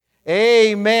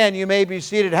Amen. You may be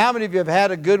seated. How many of you have had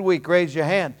a good week? Raise your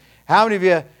hand. How many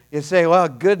of you say, well,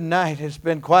 good night. It's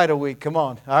been quite a week. Come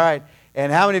on. All right.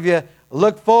 And how many of you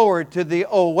look forward to the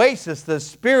oasis, the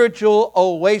spiritual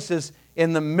oasis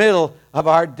in the middle of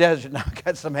our desert? Now, I've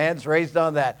got some hands raised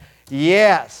on that.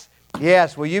 Yes.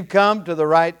 Yes. Well, you've come to the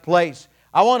right place.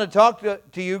 I want to talk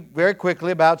to you very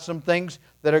quickly about some things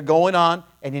that are going on,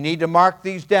 and you need to mark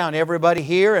these down. Everybody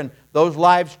here and those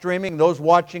live streaming, those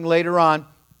watching later on,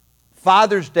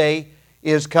 Father's Day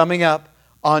is coming up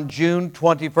on June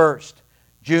 21st.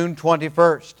 June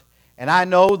 21st. And I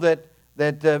know that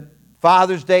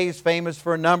Father's Day is famous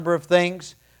for a number of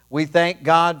things. We thank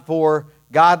God for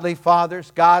godly fathers,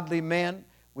 godly men.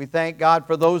 We thank God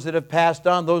for those that have passed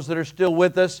on, those that are still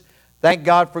with us. Thank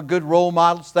God for good role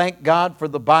models. Thank God for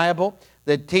the Bible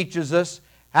that teaches us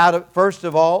how to, first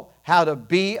of all, how to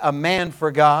be a man for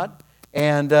God.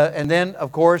 And then,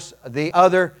 of course, the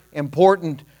other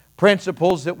important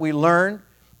principles that we learn.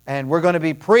 And we're going to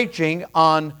be preaching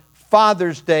on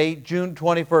Father's Day, June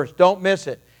 21st. Don't miss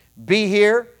it. Be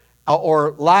here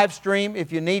or live stream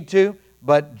if you need to.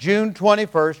 But June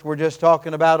 21st, we're just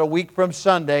talking about a week from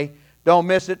Sunday. Don't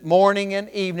miss it. Morning and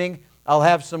evening, I'll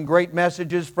have some great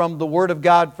messages from the Word of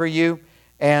God for you,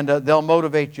 and they'll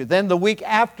motivate you. Then the week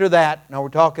after that, now we're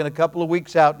talking a couple of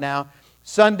weeks out now,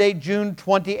 Sunday, June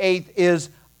 28th is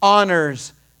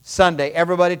Honors Sunday.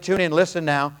 Everybody tune in. Listen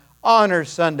now. Honors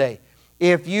Sunday.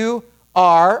 If you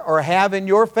are or have in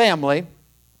your family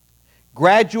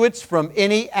graduates from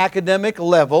any academic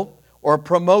level or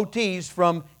promotees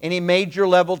from any major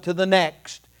level to the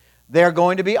next, they're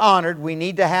going to be honored. We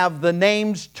need to have the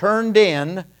names turned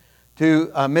in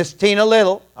to Miss Tina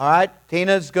Little. All right,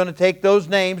 Tina's going to take those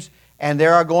names, and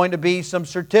there are going to be some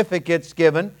certificates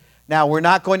given. Now, we're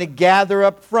not going to gather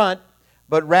up front,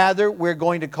 but rather we're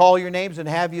going to call your names and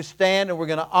have you stand, and we're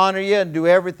going to honor you and do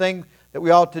everything that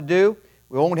we ought to do.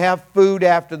 We won't have food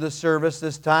after the service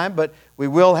this time, but we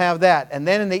will have that. And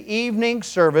then in the evening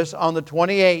service on the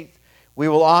 28th, we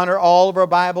will honor all of our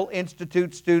Bible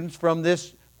Institute students from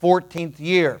this 14th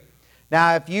year.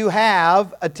 Now, if you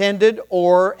have attended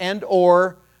or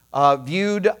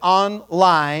viewed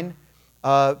online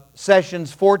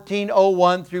sessions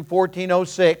 1401 through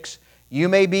 1406, you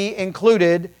may be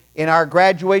included in our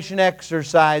graduation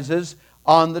exercises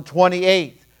on the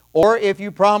 28th. Or if you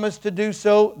promise to do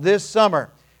so this summer.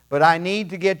 But I need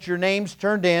to get your names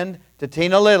turned in to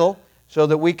Tina Little so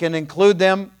that we can include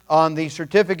them on the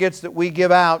certificates that we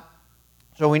give out.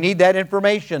 So we need that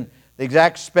information, the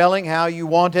exact spelling, how you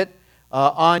want it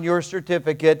on your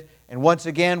certificate. And once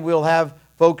again, we'll have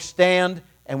folks stand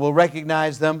and we'll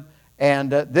recognize them.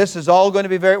 And this is all going to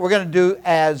be we're going to do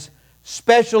as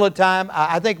special a time,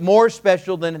 I think more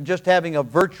special than just having a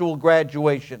virtual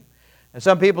graduation. And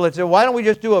some people would say, why don't we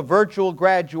just do a virtual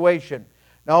graduation?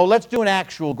 No, let's do an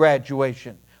actual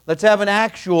graduation. Let's have an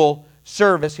actual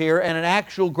service here and an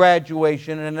actual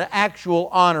graduation and an actual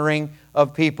honoring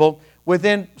of people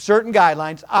within certain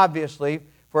guidelines, obviously,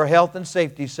 for health and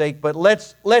safety's sake. But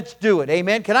let's do it.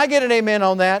 Amen. Can I get an amen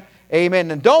on that?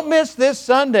 Amen. And don't miss this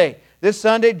Sunday. This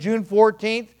Sunday, June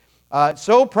 14th,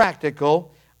 so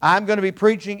practical. I'm going to be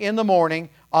preaching in the morning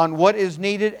on what is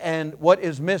needed and what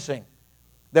is missing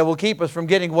that will keep us from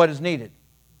getting what is needed.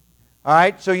 All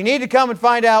right? So you need to come and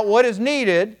find out what is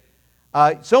needed.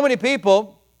 So many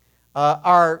people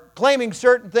are claiming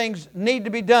certain things need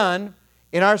to be done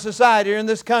in our society or in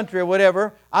this country or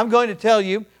whatever. I'm going to tell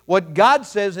you what God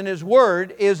says in His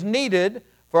Word is needed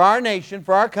for our nation,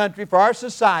 for our country, for our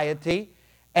society.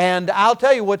 And I'll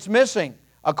tell you what's missing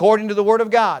according to the Word of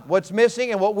God. What's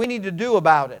missing and what we need to do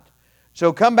about it.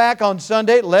 So come back on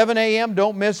Sunday, 11 a.m.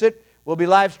 Don't miss it. We'll be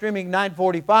live streaming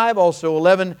 9:45, also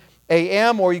 11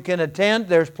 a.m., or you can attend.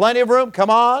 There's plenty of room. Come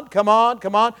on, come on,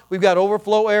 come on. We've got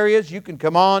overflow areas. You can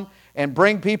come on and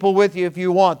bring people with you if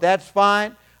you want. That's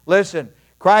fine. Listen,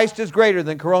 Christ is greater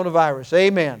than coronavirus.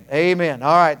 Amen. Amen.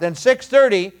 All right, then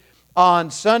 6:30 on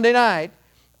Sunday night,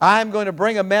 I'm going to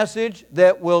bring a message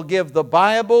that will give the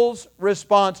Bible's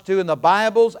response to and the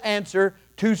Bible's answer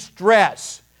to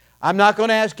stress. I'm not going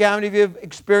to ask how many of you have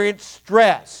experienced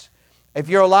stress. If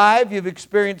you're alive, you've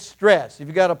experienced stress. If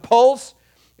you've got a pulse,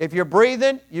 if you're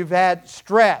breathing, you've had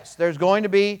stress. There's going to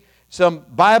be some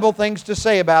Bible things to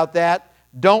say about that.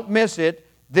 Don't miss it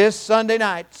this Sunday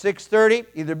night, 6:30.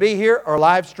 Either be here or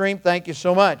live stream. Thank you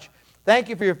so much. Thank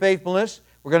you for your faithfulness.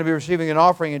 We're going to be receiving an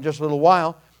offering in just a little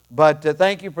while. But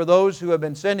thank you for those who have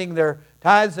been sending their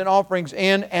tithes and offerings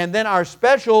in. And then our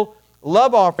special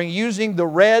love offering using the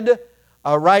red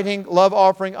writing love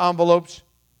offering envelopes.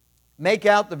 Make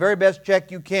out the very best check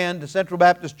you can to Central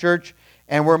Baptist Church,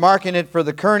 and we're marking it for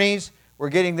the Kearneys. We're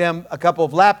getting them a couple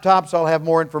of laptops. I'll have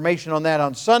more information on that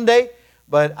on Sunday.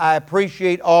 But I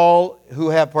appreciate all who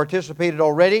have participated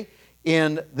already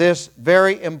in this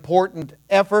very important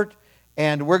effort.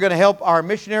 And we're going to help our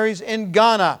missionaries in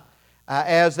Ghana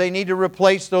as they need to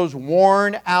replace those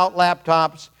worn out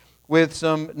laptops with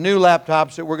some new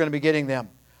laptops that we're going to be getting them.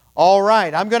 All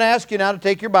right, I'm going to ask you now to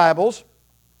take your Bibles.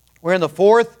 We're in the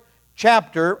 4th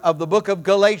chapter of the book of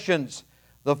Galatians.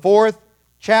 The 4th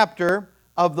chapter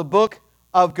of the book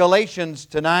of Galatians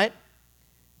tonight.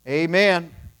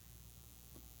 Amen.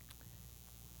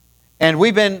 And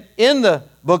we've been in the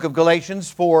book of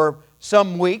Galatians for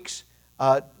some weeks.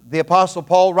 The Apostle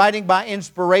Paul, writing by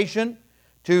inspiration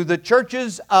to the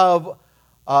churches of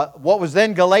what was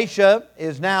then Galatia,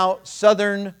 is now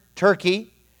southern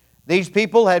Turkey. These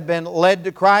people had been led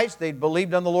to Christ. They'd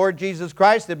believed on the Lord Jesus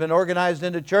Christ. They'd been organized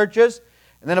into churches.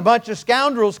 And then a bunch of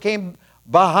scoundrels came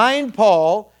behind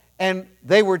Paul, and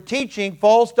they were teaching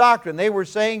false doctrine. They were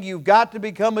saying you've got to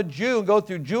become a Jew and go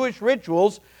through Jewish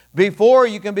rituals before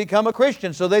you can become a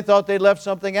Christian. So they thought they left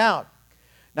something out.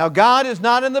 Now God is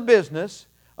not in the business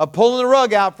of pulling the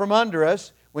rug out from under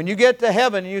us. When you get to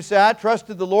heaven and you say, I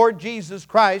trusted the Lord Jesus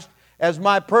Christ as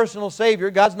my personal Savior,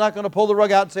 God's not going to pull the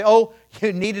rug out and say, oh,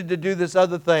 you needed to do this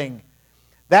other thing.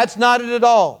 That's not it at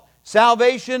all.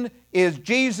 Salvation is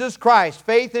Jesus Christ,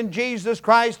 faith in Jesus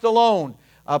Christ alone.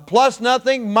 Plus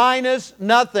nothing, minus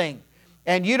nothing.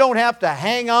 And you don't have to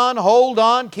hang on, hold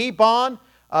on, keep on.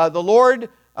 The Lord,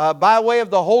 by way of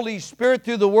the Holy Spirit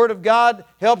through the Word of God,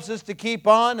 helps us to keep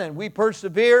on and we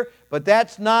persevere. But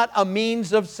that's not a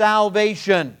means of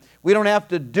salvation. We don't have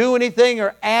to do anything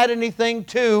or add anything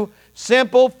to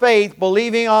simple faith,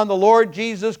 believing on the Lord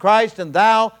Jesus Christ, and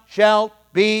thou shalt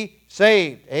be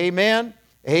saved. Amen?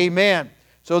 Amen.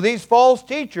 So these false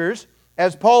teachers,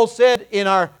 as Paul said in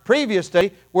our previous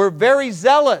study, were very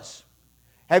zealous.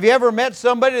 Have you ever met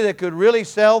somebody that could really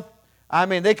sell? I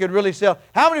mean, they could really sell.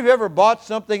 How many of you ever bought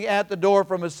something at the door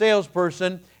from a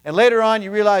salesperson and later on you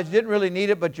realized you didn't really need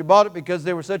it, but you bought it because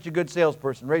they were such a good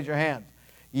salesperson? Raise your hand.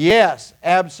 Yes,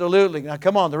 absolutely. Now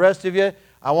come on, the rest of you,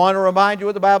 I want to remind you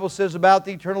what the Bible says about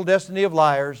the eternal destiny of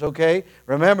liars, okay?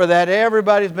 Remember that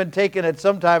everybody's been taken at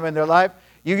some time in their life.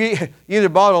 You either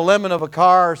bought a lemon of a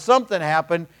car or something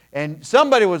happened, and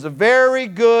somebody was a very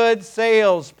good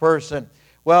salesperson.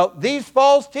 Well, these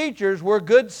false teachers were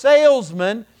good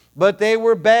salesmen, but they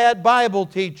were bad Bible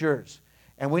teachers.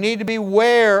 And we need to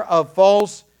beware of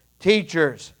false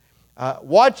teachers.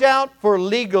 Watch out for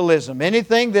legalism.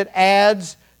 Anything that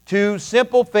adds to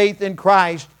simple faith in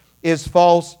Christ is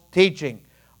false teaching.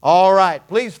 All right,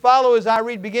 please follow as I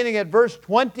read beginning at verse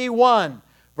 21.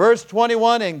 Verse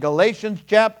 21 in Galatians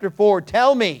chapter 4.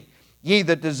 Tell me, ye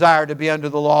that desire to be under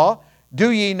the law, do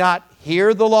ye not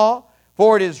hear the law?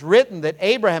 For it is written that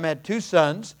Abraham had 2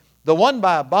 sons, the one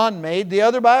by a bondmaid, the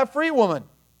other by a free woman.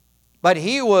 But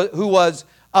he who was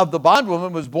of the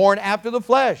bondwoman was born after the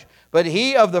flesh, but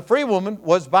he of the free woman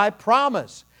was by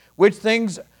promise, which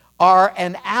things are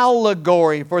an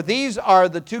allegory. For these are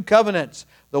the 2 covenants,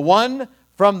 the one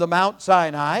from the Mount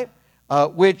Sinai,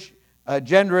 which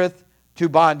gendereth to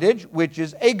bondage, which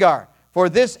is Agar. For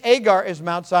this Agar is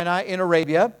Mount Sinai in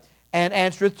Arabia, and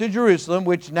answereth to Jerusalem,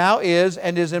 which now is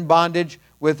and is in bondage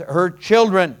with her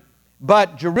children.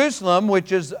 But Jerusalem,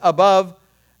 which is above,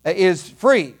 is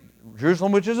free.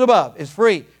 Jerusalem, which is above, is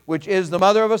free, which is the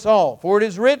mother of us all. For it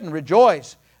is written,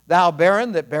 Rejoice, thou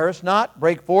barren that bearest not,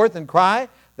 break forth and cry,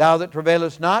 thou that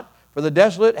travailest not. For the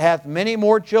desolate hath many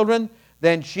more children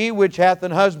than she which hath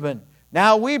an husband.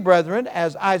 Now we, brethren,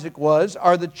 as Isaac was,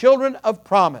 are the children of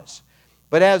promise.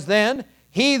 But as then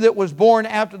he that was born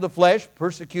after the flesh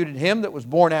persecuted him that was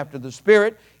born after the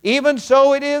Spirit, even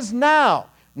so it is now.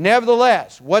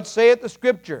 Nevertheless, what saith the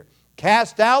Scripture?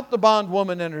 Cast out the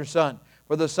bondwoman and her son.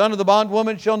 For the son of the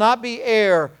bondwoman shall not be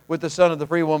heir with the son of the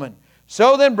free woman.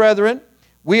 So then, brethren,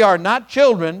 we are not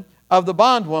children of the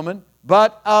bondwoman,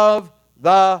 but of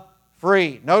the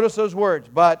free. Notice those words,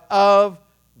 but of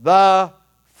the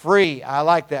free. I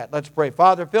like that. Let's pray.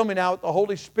 Father, fill me now with the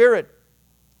Holy Spirit.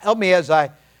 Help me as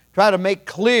I try to make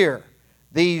clear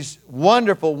these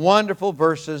wonderful, wonderful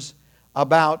verses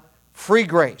about free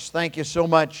grace. Thank you so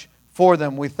much for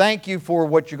them. We thank you for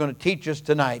what you're going to teach us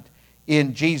tonight.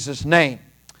 In Jesus' name,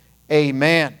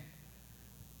 amen.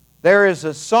 There is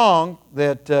a song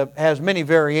that has many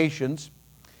variations,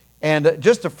 and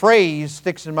just a phrase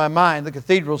sticks in my mind. The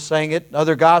cathedrals sang it,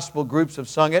 other gospel groups have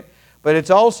sung it, but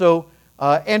it's also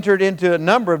entered into a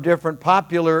number of different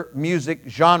popular music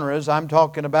genres. I'm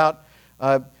talking about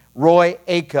Roy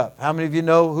Acuff. How many of you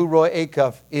know who Roy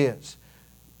Acuff is?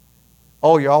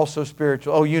 Oh, you're all so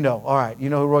spiritual. Oh, you know. All right. You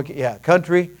know who Roy Acuff is? Yeah,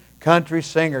 country country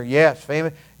singer. Yes,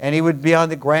 famous. And he would be on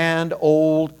the Grand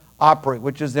Ole Opry,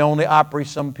 which is the only Opry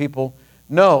some people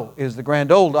know is the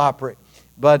Grand Ole Opry.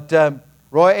 But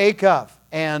Roy Acuff,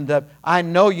 and I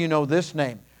know you know this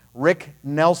name, Rick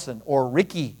Nelson, or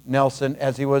Ricky Nelson,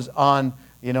 as he was on,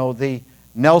 the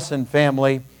Nelson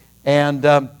family.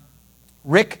 And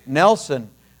Rick Nelson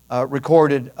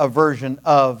recorded a version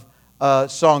of a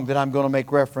song that I'm going to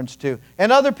make reference to.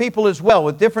 And other people as well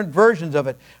with different versions of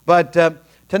it. But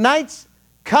tonight's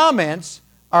comments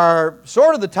are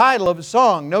sort of the title of a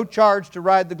song, No Charge to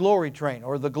Ride the Glory Train,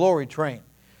 or The Glory Train.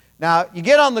 Now, you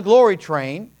get on the glory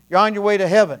train, you're on your way to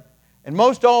heaven. And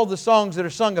most all of the songs that are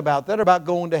sung about that are about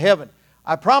going to heaven.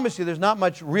 I promise you there's not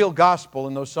much real gospel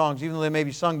in those songs, even though they may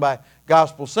be sung by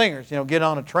gospel singers. Get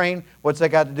on a train, what's that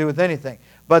got to do with anything?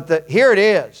 But here it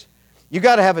is. You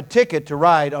got to have a ticket to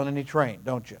ride on any train,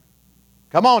 don't you?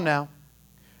 Come on now.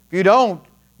 If you don't,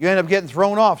 you end up getting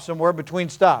thrown off somewhere between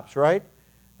stops, right?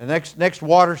 The next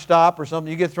water stop or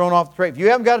something, you get thrown off the train. If you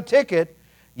haven't got a ticket,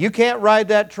 you can't ride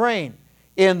that train.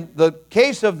 In the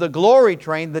case of the glory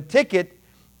train, the ticket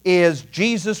is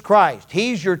Jesus Christ.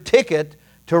 He's your ticket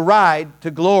to ride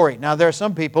to glory. Now, there are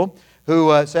some people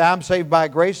who say, I'm saved by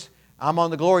grace, I'm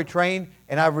on the glory train,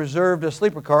 and I've reserved a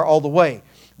sleeper car all the way.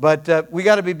 But we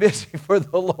got to be busy for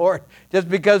the Lord. Just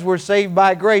because we're saved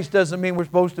by grace doesn't mean we're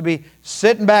supposed to be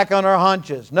sitting back on our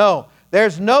haunches. No,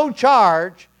 there's no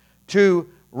charge to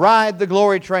ride the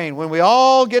glory train. When we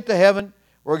all get to heaven,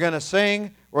 we're going to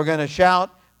sing, we're going to shout.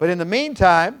 But in the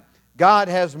meantime, God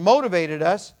has motivated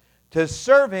us to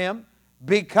serve Him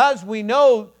because we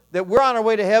know that we're on our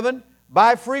way to heaven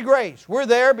by free grace. We're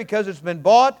there because it's been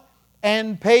bought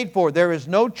and paid for. There is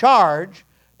no charge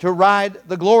to ride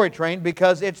the glory train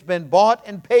because it's been bought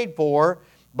and paid for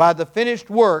by the finished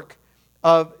work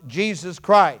of Jesus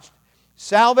Christ.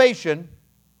 Salvation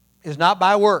is not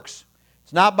by works.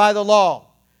 It's not by the law.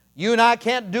 You and I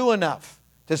can't do enough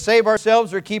to save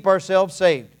ourselves or keep ourselves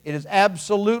saved. It is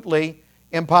absolutely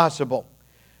impossible.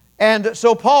 And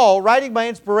so Paul, writing by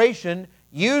inspiration,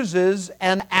 uses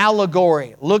an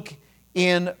allegory. Look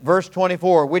in verse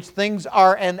 24, which things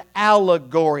are an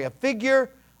allegory, a figure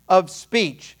of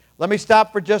speech. Let me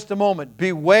stop for just a moment.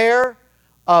 Beware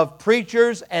of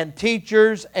preachers and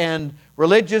teachers and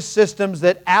religious systems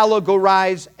that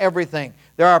allegorize everything.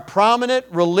 There are prominent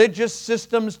religious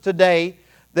systems today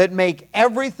that make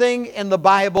everything in the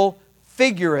Bible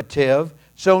figurative,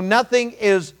 so nothing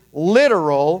is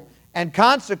literal, and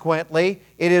consequently,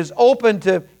 it is open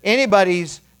to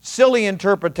anybody's silly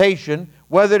interpretation,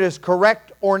 whether it is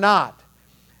correct or not.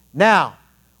 Now,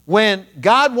 when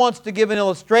God wants to give an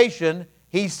illustration,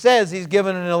 He says He's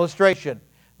given an illustration.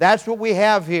 That's what we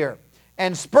have here.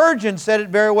 And Spurgeon said it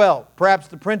very well. Perhaps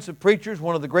the Prince of Preachers,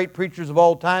 one of the great preachers of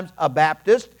all times, a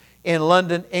Baptist in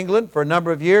London, England, for a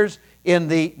number of years in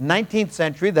the 19th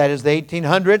century, that is the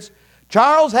 1800s.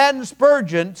 Charles Haddon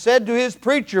Spurgeon said to his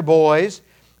preacher boys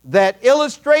that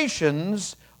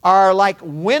illustrations are like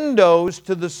windows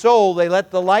to the soul. They let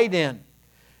the light in.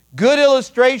 Good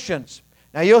illustrations.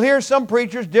 Now you'll hear some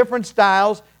preachers, different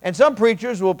styles, and some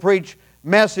preachers will preach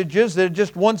messages that are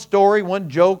just one story, one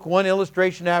joke, one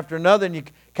illustration after another, and you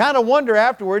kind of wonder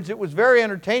afterwards, it was very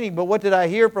entertaining, but what did I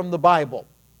hear from the Bible?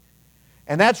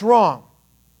 And that's wrong.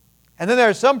 And then there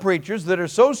are some preachers that are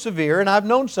so severe, and I've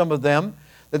known some of them,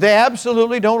 that they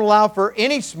absolutely don't allow for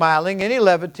any smiling, any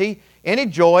levity, any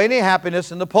joy, any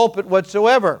happiness in the pulpit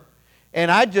whatsoever.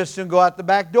 And I'd just soon go out the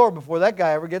back door before that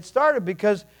guy ever gets started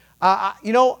because,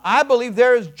 I believe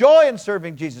there is joy in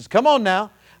serving Jesus. Come on now.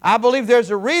 I believe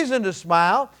there's a reason to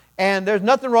smile, and there's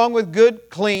nothing wrong with good,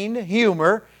 clean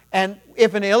humor. And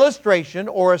if an illustration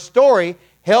or a story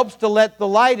helps to let the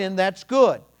light in, that's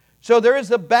good. So there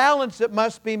is a balance that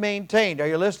must be maintained. Are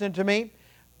you listening to me?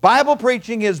 Bible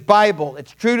preaching is Bible.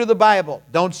 It's true to the Bible.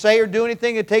 Don't say or do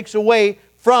anything that takes away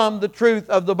from the truth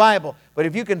of the Bible. But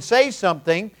if you can say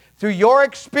something through your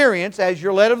experience as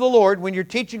you're led of the Lord when you're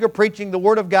teaching or preaching the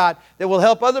Word of God that will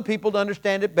help other people to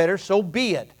understand it better, so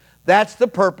be it. That's the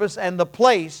purpose and the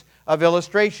place of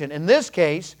illustration. In this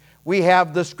case, we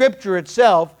have the Scripture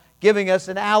itself giving us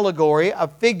an allegory, a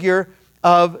figure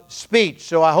of speech.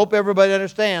 So I hope everybody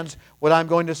understands what I'm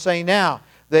going to say now.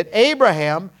 That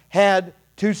Abraham had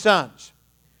two sons.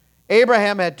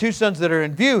 Abraham had two sons that are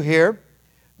in view here.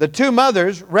 The two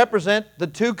mothers represent the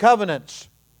two covenants.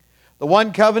 The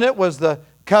one covenant was the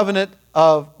covenant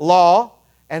of law,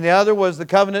 and the other was the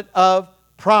covenant of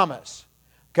promise.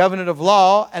 Covenant of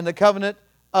law and the covenant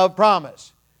of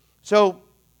promise. So,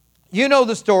 you know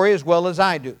the story as well as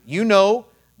I do. You know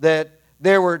that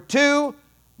there were two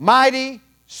mighty,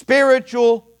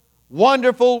 spiritual,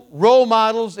 wonderful role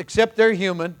models, except they're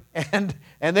human, and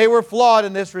And they were flawed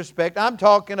in this respect. I'm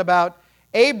talking about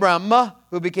Abram,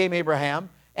 who became Abraham,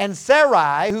 and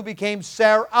Sarai, who became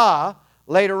Sarah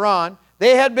later on.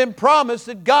 They had been promised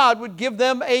that God would give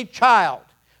them a child.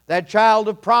 That child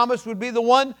of promise would be the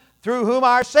one through whom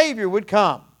our Savior would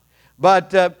come. But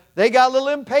they got a little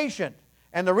impatient.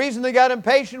 And the reason they got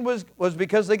impatient was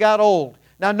because they got old.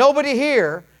 Now, nobody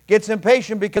here gets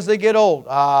impatient because they get old.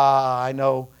 I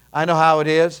know how it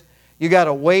is. You got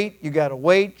to wait, you got to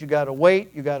wait, you got to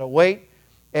wait, you got to wait.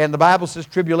 And the Bible says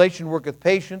tribulation worketh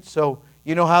patience, so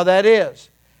you know how that is.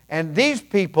 And these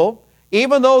people,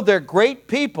 even though they're great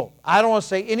people, I don't want to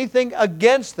say anything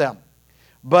against them,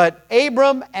 but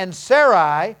Abram and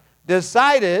Sarai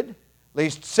decided, at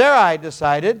least Sarai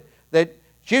decided, that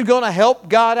she's going to help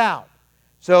God out.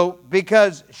 So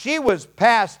because she was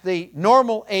past the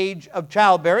normal age of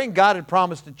childbearing, God had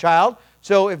promised a child.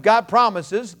 So if God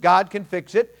promises, God can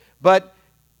fix it. But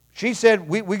she said,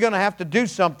 we're going to have to do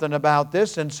something about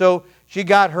this. And so she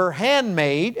got her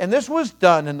handmaid, and this was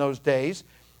done in those days.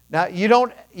 Now, you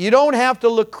don't have to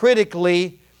look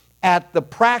critically at the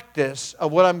practice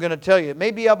of what I'm going to tell you. It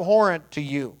may be abhorrent to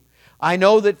you. I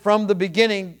know that from the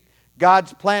beginning,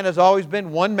 God's plan has always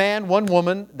been one man, one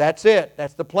woman. That's it.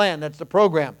 That's the plan. That's the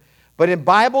program. But in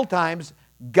Bible times,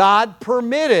 God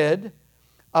permitted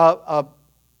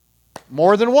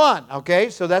more than one. Okay,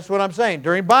 so that's what I'm saying.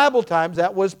 During Bible times,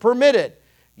 that was permitted.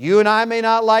 You and I may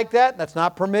not like that. That's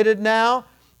not permitted now.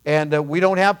 And we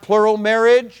don't have plural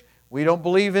marriage. We don't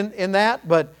believe in that.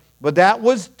 But that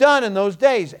was done in those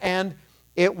days. And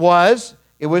it was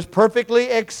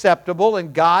perfectly acceptable.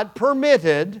 And God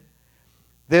permitted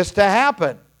this to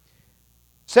happen.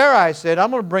 Sarai said,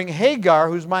 I'm going to bring Hagar,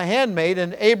 who's my handmaid,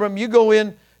 and Abram, you go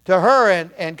in to her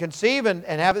and conceive and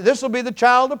have it. This will be the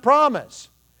child of promise.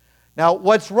 Now,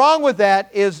 what's wrong with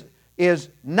that is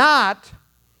not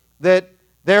that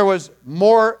there was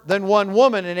more than one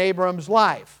woman in Abram's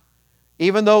life,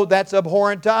 even though that's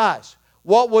abhorrent to us.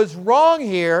 What was wrong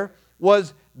here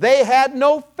was they had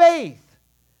no faith,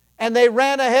 and they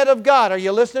ran ahead of God. Are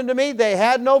you listening to me? They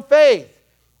had no faith.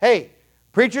 Hey,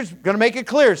 preacher's going to make it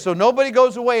clear so nobody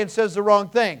goes away and says the wrong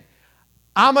thing.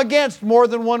 I'm against more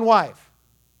than one wife.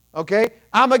 Okay?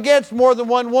 I'm against more than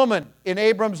one woman in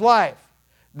Abram's life.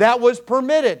 That was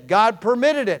permitted. God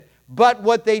permitted it. But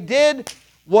what they did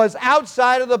was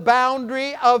outside of the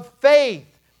boundary of faith.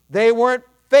 They weren't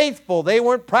faithful. They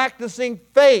weren't practicing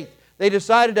faith. They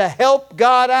decided to help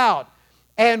God out.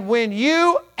 And when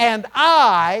you and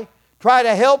I try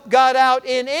to help God out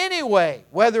in any way,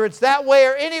 whether it's that way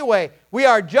or any way, we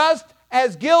are just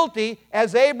as guilty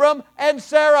as Abram and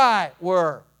Sarai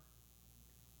were.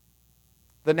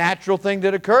 The natural thing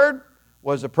that occurred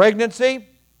was a pregnancy,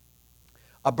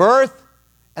 a birth,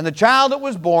 and the child that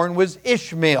was born was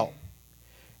Ishmael.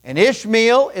 And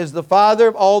Ishmael is the father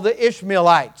of all the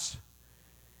Ishmaelites.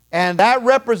 And that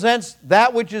represents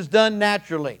that which is done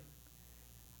naturally.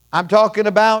 I'm talking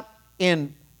about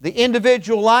in the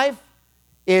individual life,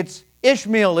 it's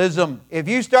Ishmaelism. If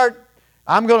you start,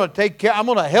 I'm going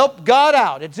to help God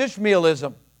out. It's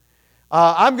Ishmaelism.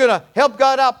 I'm going to help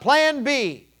God out. Plan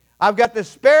B. I've got this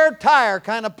spare tire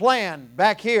kind of plan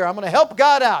back here. I'm going to help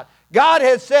God out. God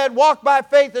has said, walk by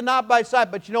faith and not by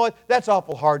sight. But you know what? That's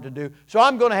awful hard to do. So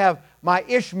I'm going to have my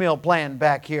Ishmael plan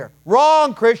back here.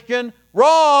 Wrong, Christian.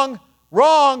 Wrong.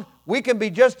 Wrong. We can be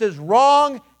just as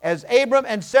wrong as Abram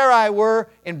and Sarai were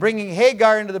in bringing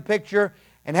Hagar into the picture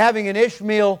and having an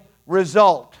Ishmael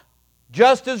result.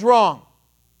 Just as wrong.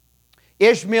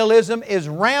 Ishmaelism is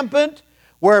rampant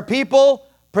where people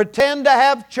pretend to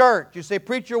have church. You say,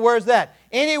 preacher, where's that?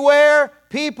 Anywhere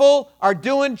people are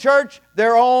doing church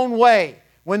their own way.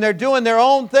 When they're doing their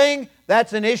own thing,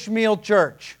 that's an Ishmael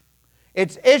church.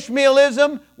 It's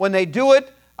Ishmaelism when they do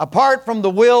it apart from the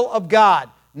will of God.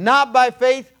 Not by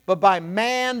faith, but by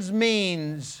man's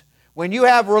means. When you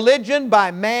have religion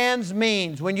by man's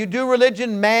means, when you do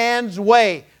religion man's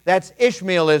way, that's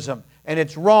Ishmaelism. And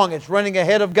it's wrong. It's running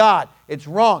ahead of God. It's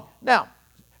wrong. Now,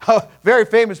 a very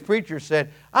famous preacher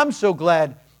said, I'm so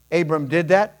glad Abram did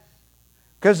that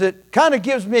because it kind of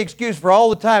gives me excuse for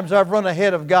all the times I've run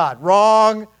ahead of God.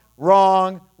 Wrong,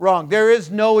 wrong, wrong. There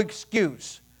is no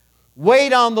excuse.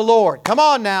 Wait on the Lord. Come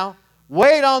on now.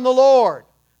 Wait on the Lord.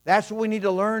 That's what we need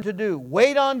to learn to do.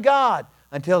 Wait on God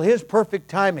until His perfect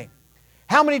timing.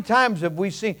 How many times have we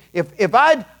seen, we're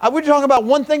talking about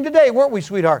one thing today, weren't we,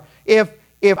 sweetheart? If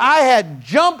I had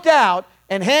jumped out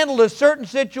and handled a certain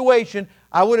situation,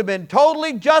 I would have been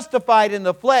totally justified in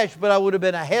the flesh, but I would have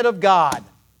been ahead of God.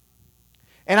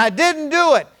 And I didn't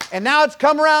do it. And now it's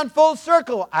come around full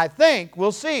circle. I think.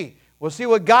 We'll see. We'll see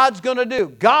what God's going to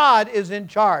do. God is in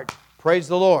charge. Praise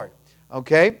the Lord.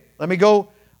 Okay? Let me go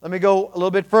a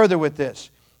little bit further with this.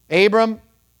 Abraham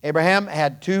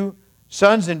had two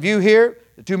sons in view here.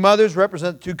 The two mothers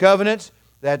represent the two covenants.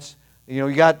 That's,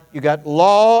 you got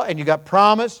law and you got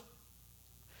promise.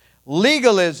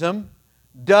 Legalism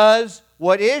does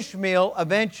what Ishmael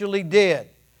eventually did.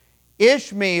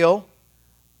 Ishmael,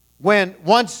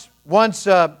 once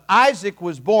Isaac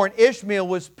was born, Ishmael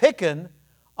was picking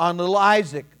on little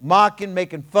Isaac, mocking,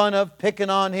 making fun of,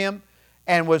 picking on him,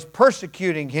 and was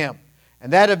persecuting him.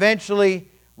 And that eventually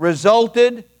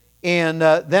resulted in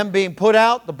them being put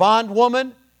out. The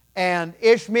bondwoman and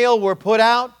Ishmael were put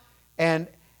out, and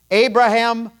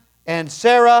Abraham and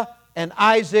Sarah and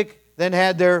Isaac then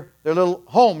had their little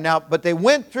home. Now, but they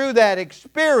went through that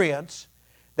experience.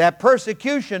 That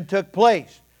persecution took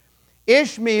place.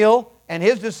 Ishmael and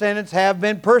his descendants have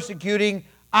been persecuting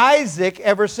Isaac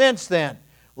ever since then.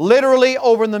 Literally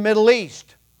over in the Middle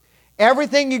East.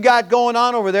 Everything you got going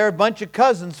on over there, a bunch of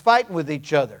cousins fighting with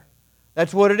each other.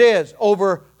 That's what it is,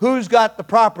 over who's got the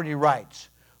property rights.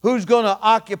 Who's going to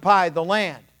occupy the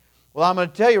land. Well, I'm going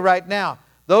to tell you right now,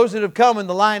 those that have come in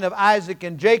the line of Isaac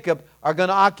and Jacob are going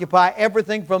to occupy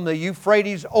everything from the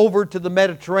Euphrates over to the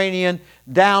Mediterranean,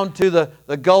 down to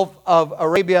the Gulf of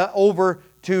Arabia, over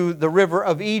to the river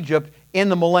of Egypt in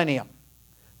the millennium.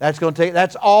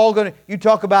 That's all going to, you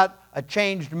talk about a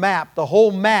changed map. The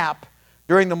whole map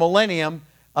during the millennium,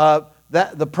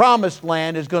 the promised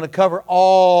land is going to cover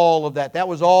all of that. That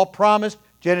was all promised,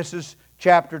 Genesis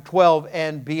chapter 12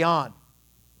 and beyond.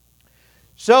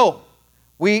 So,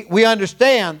 we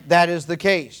understand that is the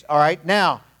case. All right,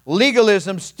 now,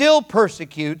 legalism still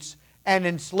persecutes and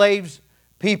enslaves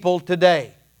people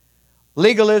today.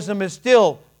 Legalism is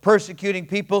still persecuting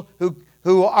people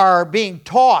who are being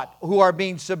taught, who are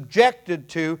being subjected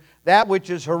to that which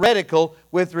is heretical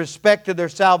with respect to their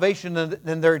salvation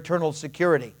and their eternal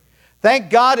security.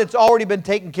 Thank God it's already been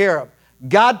taken care of.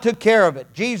 God took care of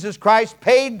it. Jesus Christ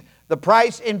paid the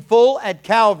price in full at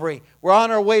Calvary. We're on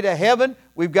our way to heaven.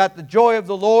 We've got the joy of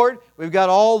the Lord. We've got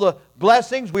all the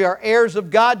blessings. We are heirs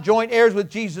of God, joint heirs with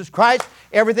Jesus Christ.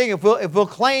 Everything, if we'll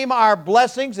claim our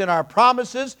blessings and our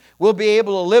promises, we'll be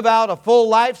able to live out a full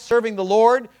life serving the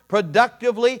Lord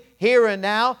productively here and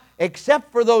now,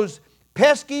 except for those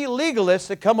pesky legalists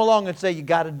that come along and say, you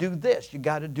got to do this, you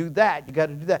got to do that, you got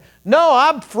to do that. No,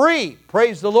 I'm free.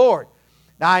 Praise the Lord.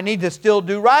 Now, I need to still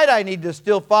do right. I need to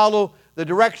still follow the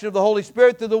direction of the Holy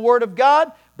Spirit through the Word of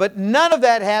God. But none of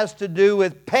that has to do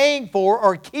with paying for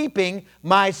or keeping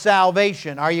my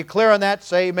salvation. Are you clear on that?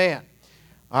 Say amen.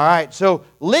 All right, so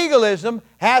legalism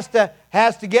has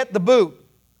to get the boot.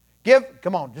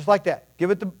 Come on, just like that.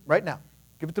 Give it right now.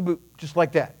 Give it the boot, just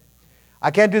like that. I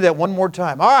can't do that one more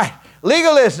time. All right,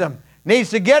 legalism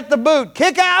needs to get the boot.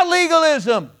 Kick out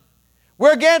legalism.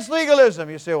 We're against legalism.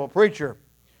 You say, well, preacher,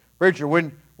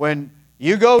 when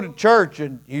you go to church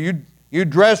and you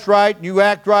dress right, and you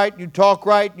act right, and you talk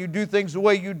right, and you do things the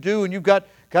way you do, and you've got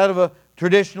kind of a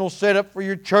traditional setup for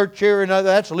your church here, and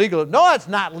that's legalism. No, that's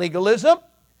not legalism.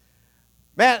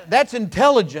 Man, that's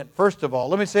intelligent, first of all.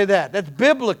 Let me say that. That's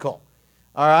biblical.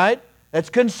 All right? That's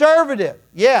conservative.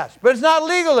 Yes, but it's not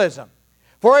legalism.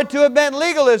 For it to have been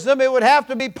legalism, it would have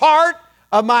to be part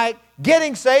of my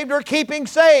getting saved or keeping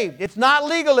saved. It's not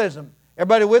legalism.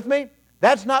 Everybody with me?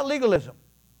 That's not legalism.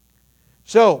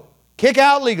 So, kick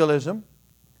out legalism.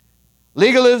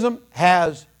 Legalism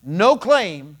has no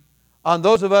claim on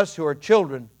those of us who are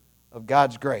children of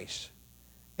God's grace.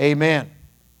 Amen.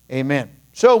 Amen.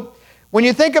 So, when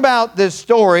you think about this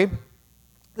story,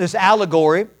 this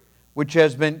allegory, which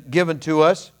has been given to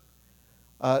us,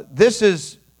 this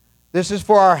is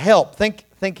for our help.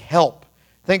 Think help.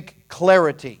 Think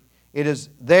clarity. It is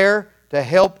there to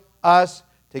help us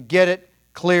to get it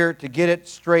clear, to get it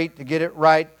straight, to get it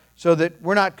right, so that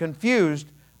we're not confused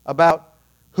about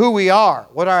who we are,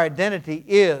 what our identity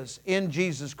is in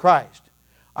Jesus Christ.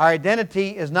 Our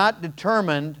identity is not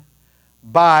determined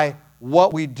by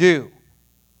what we do.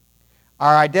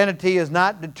 Our identity is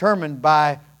not determined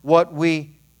by what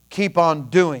we keep on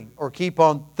doing or keep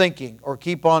on thinking or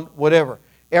keep on whatever.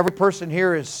 Every person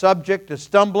here is subject to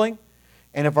stumbling,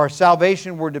 and if our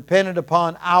salvation were dependent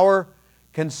upon our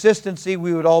consistency,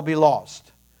 we would all be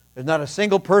lost. There's not a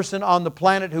single person on the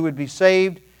planet who would be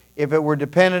saved if it were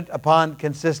dependent upon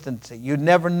consistency. You'd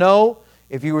never know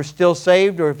if you were still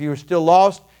saved or if you were still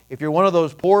lost, if you're one of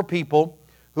those poor people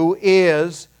who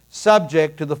is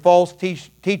subject to the false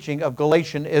teaching of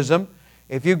Galatianism.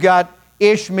 If you've got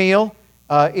Ishmael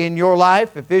in your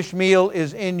life, if Ishmael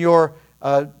is in your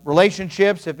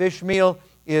relationships, if Ishmael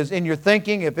is in your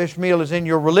thinking, if Ishmael is in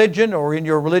your religion or in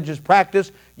your religious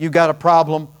practice, you've got a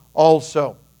problem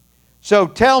also. So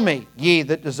tell me, ye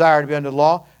that desire to be under the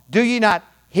law, Do ye not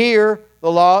hear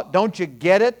the law? Don't you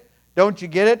get it? Don't you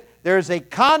get it? There is a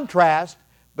contrast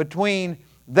between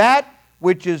that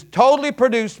which is totally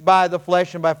produced by the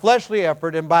flesh and by fleshly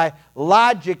effort and by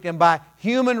logic and by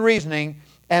human reasoning,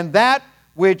 and that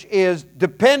which is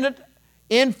dependent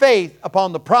in faith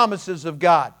upon the promises of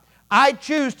God. I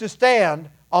choose to stand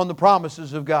on the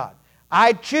promises of God.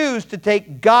 I choose to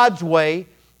take God's way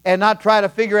and not try to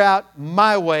figure out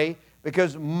my way,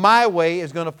 because my way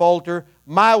is going to falter.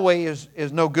 My way is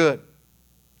no good.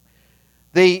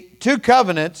 The two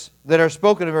covenants that are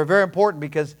spoken of are very important,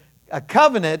 because a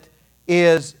covenant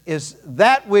is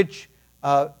that which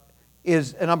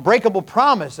is an unbreakable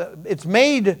promise. It's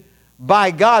made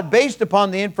by God based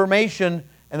upon the information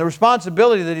and the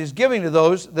responsibility that He's giving to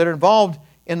those that are involved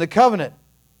in the covenant.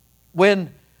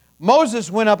 When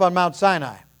Moses went up on Mount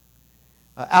Sinai,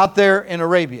 out there in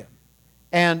Arabia,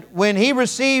 and when he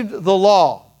received the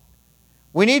law,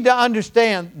 we need to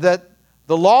understand that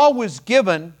the law was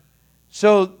given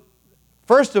so,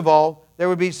 first of all, there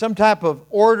would be some type of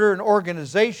order and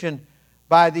organization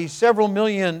by these several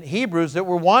million Hebrews that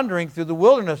were wandering through the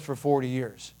wilderness for 40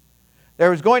 years. There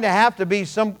was going to have to be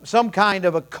some kind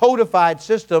of a codified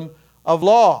system of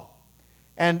law.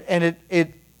 And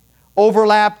it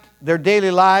overlapped their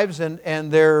daily lives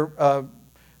and their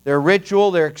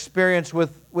ritual, their experience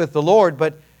with the Lord.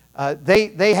 But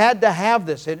they had to have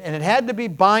this, and it had to be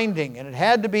binding, and it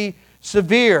had to be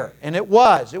severe, and it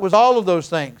was all of those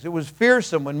things. It was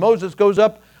fearsome. When Moses goes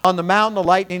up on the mountain, the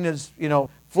lightning is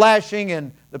flashing,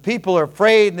 and the people are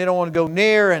afraid and they don't want to go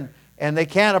near, and they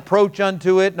can't approach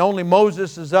unto it, and only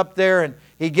Moses is up there, and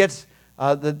he gets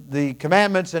the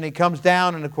commandments, and he comes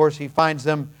down, and of course he finds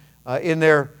them in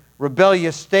their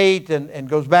rebellious state, and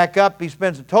goes back up. He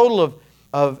spends a total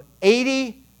of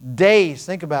 80 days.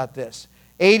 Think about this.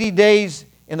 80 days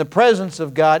in the presence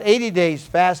of God, 80 days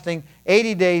fasting,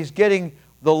 80 days getting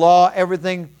the law,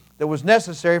 everything that was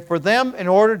necessary for them in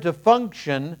order to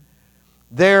function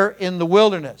there in the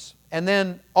wilderness. And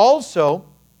then also,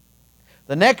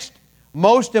 the next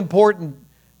most important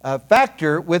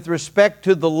factor with respect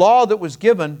to the law that was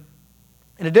given,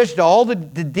 in addition to all the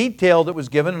detail that was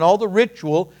given and all the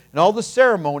ritual and all the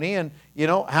ceremony, and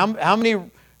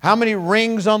how many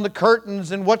rings on the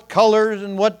curtains and what colors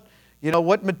and what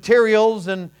materials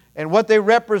and what they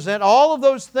represent, all of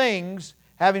those things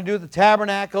having to do with the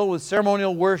tabernacle, with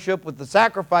ceremonial worship, with the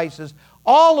sacrifices,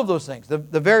 all of those things, the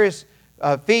various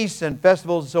feasts and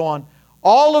festivals and so on,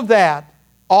 all of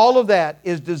that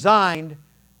is designed,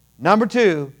 number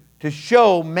two, to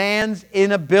show man's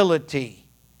inability,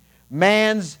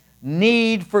 man's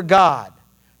need for God,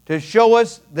 to show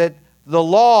us that the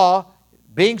law,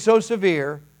 being so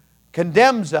severe,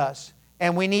 condemns us,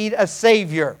 and we need a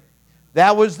Savior.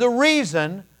 That was the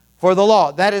reason for the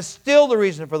law. That is still the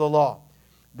reason for the law.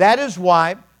 That is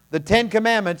why the Ten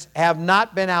Commandments have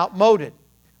not been outmoded.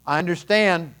 I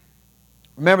understand,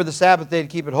 remember the Sabbath day to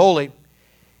keep it holy,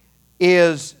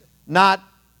 is not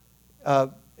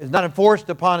enforced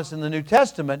upon us in the New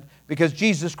Testament, because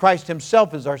Jesus Christ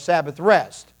Himself is our Sabbath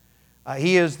rest.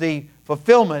 He is the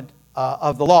fulfillment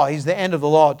of the law. He's the end of the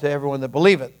law to everyone that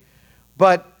believeth.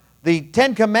 But the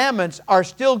Ten Commandments are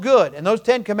still good, and those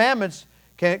Ten Commandments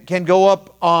can go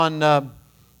up on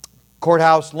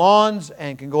courthouse lawns,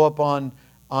 and can go up on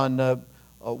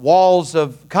walls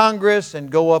of Congress, and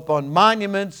go up on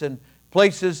monuments and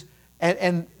places,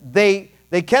 and they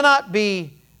cannot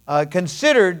be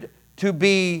considered to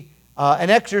be an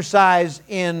exercise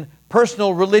in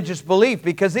personal religious belief,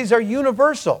 because these are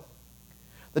universal.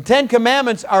 The Ten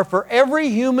Commandments are for every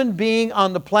human being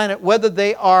on the planet, whether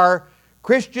they are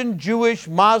Christian, Jewish,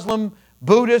 Muslim,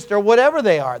 Buddhist, or whatever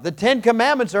they are. The Ten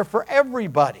Commandments are for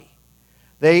everybody.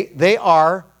 They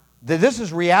are. This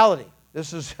is reality.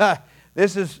 This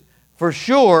is for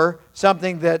sure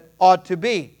something that ought to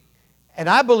be. And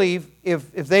I believe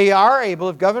if they are able,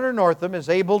 if Governor Northam is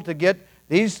able to get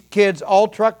these kids all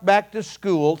trucked back to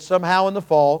school somehow in the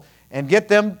fall and get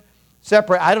them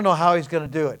separate, I don't know how he's going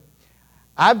to do it.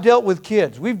 I've dealt with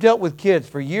kids. We've dealt with kids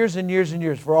for years and years and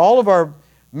years. For all of our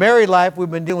married life,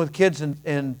 we've been dealing with kids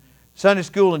in Sunday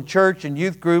school and church and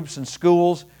youth groups and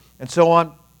schools and so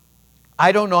on.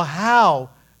 I don't know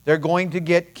how they're going to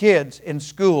get kids in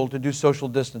school to do social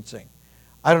distancing.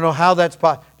 I don't know how that's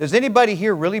possible. Does anybody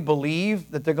here really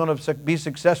believe that they're going to be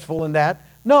successful in that?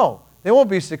 No, they won't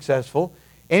be successful.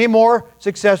 Any more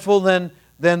successful than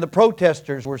the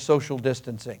protesters were social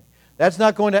distancing. That's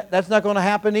not going to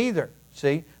happen either.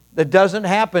 See, that doesn't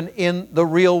happen in the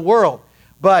real world.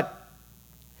 But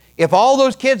if all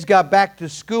those kids got back to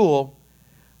school,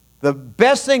 the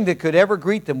best thing that could ever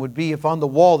greet them would be if on the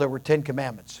wall there were 10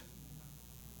 Commandments.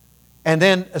 And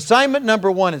then assignment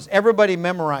number 1 is everybody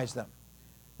memorize them.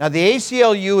 Now the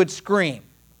ACLU would scream.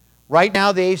 Right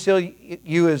now the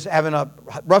ACLU is having a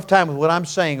rough time with what I'm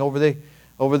saying over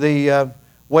the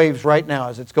waves right now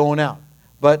as it's going out.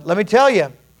 But let me tell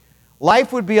you,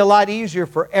 life would be a lot easier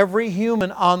for every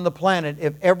human on the planet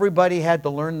if everybody had to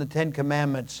learn the 10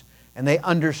 Commandments and they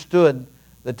understood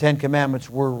the 10 Commandments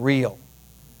were real.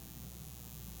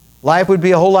 Life would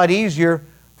be a whole lot easier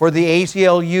for the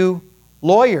ACLU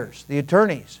lawyers, the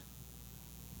attorneys.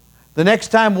 The next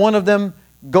time one of them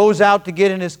goes out to get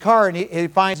in his car and he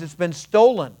finds it's been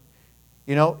stolen,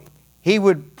 he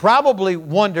would probably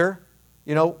wonder,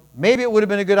 maybe it would have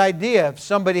been a good idea if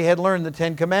somebody had learned the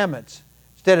 10 Commandments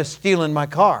instead of stealing my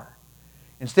car,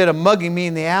 instead of mugging me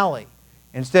in the alley,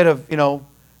 instead of,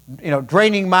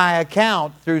 draining my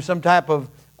account through some type of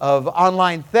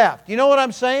online theft. You know what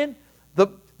I'm saying?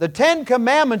 The 10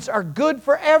 Commandments are good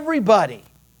for everybody.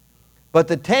 But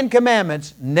the 10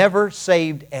 Commandments never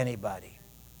saved anybody.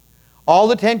 All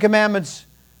the 10 Commandments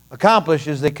accomplish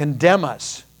is they condemn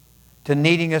us to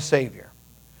needing a Savior.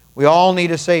 We all need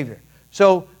a Savior.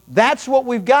 So that's what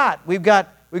we've got. We've got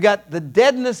the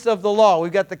deadness of the law.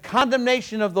 We've got the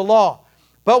condemnation of the law.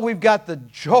 But we've got the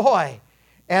joy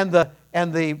and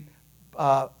the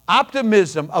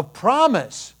optimism of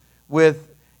promise with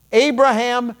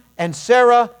Abraham and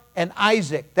Sarah and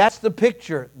Isaac. That's the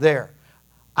picture there.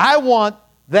 I want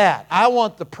that. I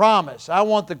want the promise. I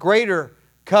want the greater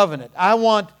covenant. I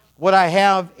want what I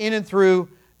have in and through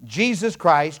Jesus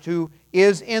Christ, who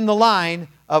is in the line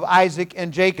of Isaac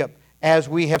and Jacob, as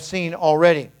we have seen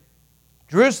already.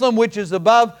 Jerusalem, which is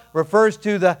above, refers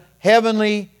to the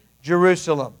heavenly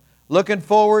Jerusalem. Looking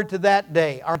forward to that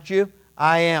day, aren't you?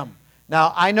 I am.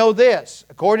 Now, I know this.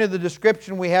 According to the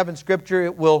description we have in Scripture,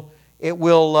 it will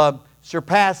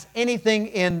surpass anything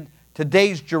in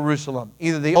today's Jerusalem,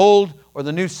 either the old or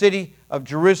the new city of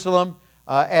Jerusalem.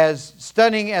 As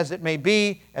stunning as it may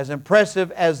be, as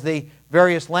impressive as the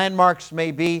various landmarks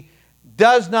may be,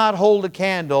 does not hold a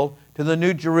candle to the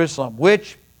New Jerusalem,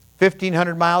 which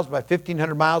 1,500 miles by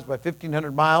 1,500 miles by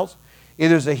 1,500 miles.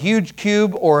 Either it's a huge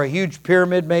cube or a huge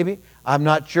pyramid maybe. I'm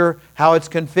not sure how it's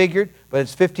configured, but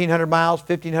it's 1,500 miles,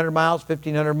 1,500 miles,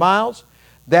 1,500 miles.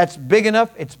 That's big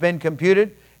enough. It's been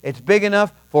computed. It's big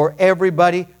enough for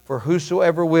everybody, for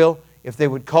whosoever will. If they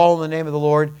would call on the name of the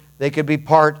Lord, they could be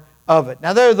part of it.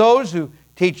 Now there are those who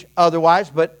teach otherwise,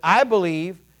 but I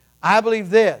believe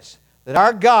this, that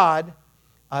our God,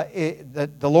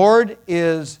 that the Lord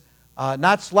is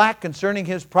not slack concerning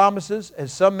His promises,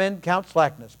 as some men count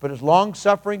slackness, but is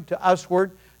long-suffering to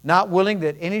usward, not willing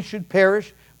that any should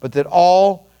perish, but that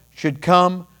all should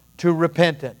come to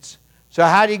repentance. So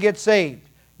how do you get saved?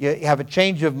 You have a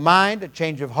change of mind, a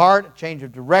change of heart, a change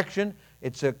of direction.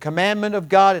 It's a commandment of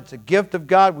God. It's a gift of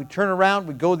God. We turn around.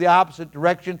 We go the opposite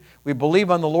direction. We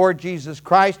believe on the Lord Jesus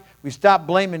Christ. We stop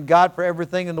blaming God for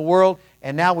everything in the world.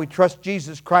 And now we trust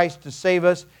Jesus Christ to save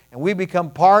us. And we become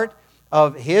part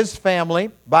of His family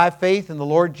by faith in the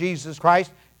Lord Jesus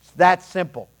Christ. It's that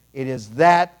simple. It is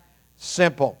that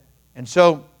simple. And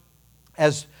so,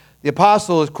 as the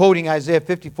apostle is quoting Isaiah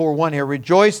 54:1 here,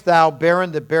 "Rejoice, thou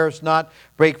barren that bearest not,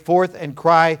 break forth and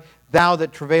cry, thou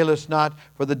that travailest not,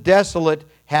 for the desolate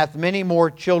hath many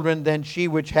more children than she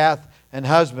which hath an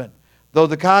husband." Though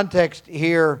the context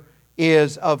here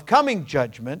is of coming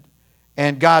judgment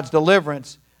and God's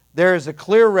deliverance, there is a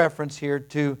clear reference here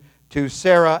to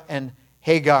Sarah and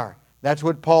Hagar. That's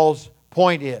what Paul's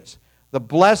point is. The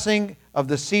blessing of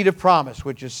the seed of promise,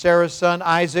 which is Sarah's son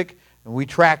Isaac, and we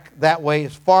track that way,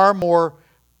 is far more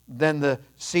than the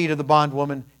seed of the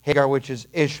bondwoman Hagar, which is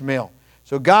Ishmael.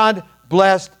 So God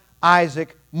blessed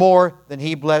Isaac more than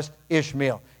He blessed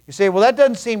Ishmael. You say, well, that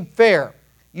doesn't seem fair.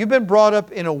 You've been brought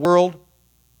up in a world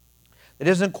that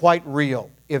isn't quite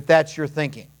real, if that's your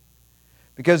thinking.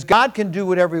 Because God can do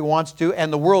whatever He wants to,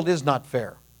 and the world is not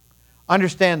fair.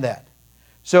 Understand that.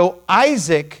 So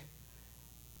Isaac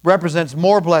represents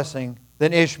more blessing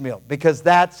than Ishmael, because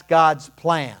that's God's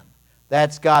plan.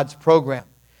 That's God's program.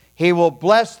 He will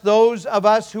bless those of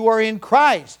us who are in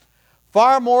Christ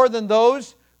far more than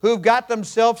those who've got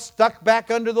themselves stuck back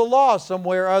under the law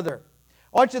somewhere or other.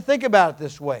 I want you to think about it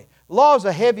this way. The law is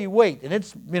a heavy weight, and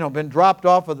it's been dropped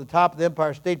off of the top of the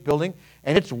Empire State Building,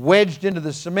 and it's wedged into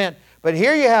the cement. But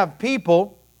here you have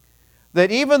people that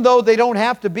even though they don't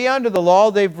have to be under the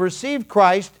law, they've received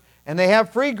Christ, and they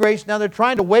have free grace. Now they're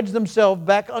trying to wedge themselves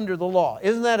back under the law.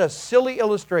 Isn't that a silly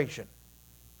illustration?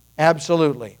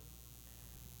 Absolutely.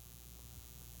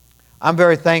 I'm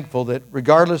very thankful that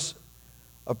regardless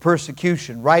of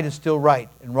persecution, right is still right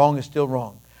and wrong is still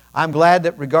wrong. I'm glad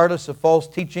that regardless of false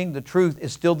teaching, the truth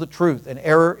is still the truth and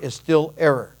error is still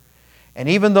error. And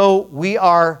even though we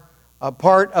are a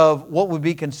part of what would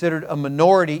be considered a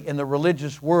minority in the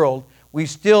religious world, we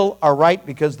still are right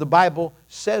because the Bible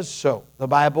says so. The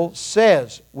Bible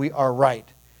says we are right.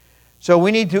 So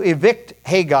we need to evict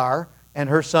Hagar and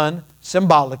her son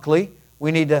symbolically.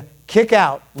 We need to kick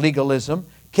out legalism,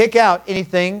 kick out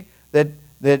anything that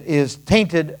is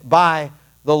tainted by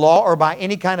the law or by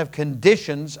any kind of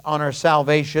conditions on our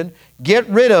salvation. Get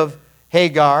rid of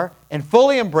Hagar and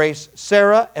fully embrace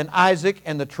Sarah and Isaac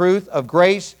and the truth of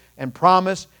grace and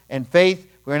promise and faith.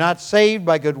 We are not saved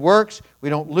by good works. We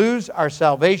don't lose our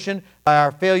salvation by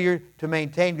our failure to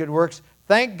maintain good works.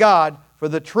 Thank God for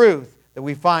the truth that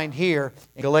we find here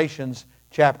in Galatians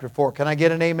chapter 4. Can I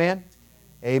get an amen?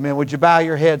 Amen. Would you bow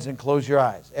your heads and close your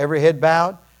eyes? Every head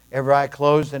bowed, every eye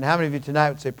closed. And how many of you tonight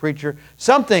would say, preacher,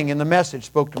 something in the message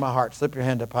spoke to my heart? Slip your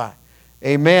hand up high.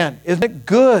 Amen. Isn't it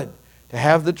good to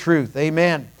have the truth?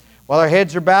 Amen. While our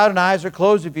heads are bowed and eyes are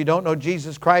closed, if you don't know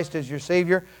Jesus Christ as your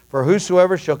Savior, for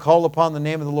whosoever shall call upon the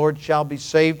name of the Lord shall be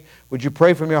saved. Would you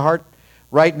pray from your heart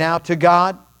right now to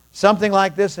God? Something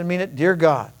like this and mean it. Dear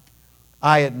God,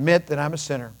 I admit that I'm a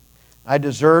sinner. I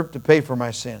deserve to pay for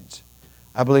my sins.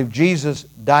 I believe Jesus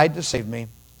died to save me.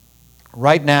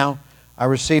 Right now, I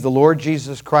receive the Lord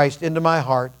Jesus Christ into my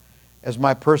heart as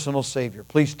my personal Savior.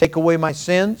 Please take away my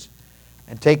sins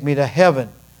and take me to heaven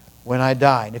when I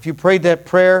die. And if you prayed that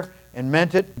prayer and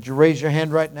meant it, would you raise your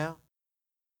hand right now?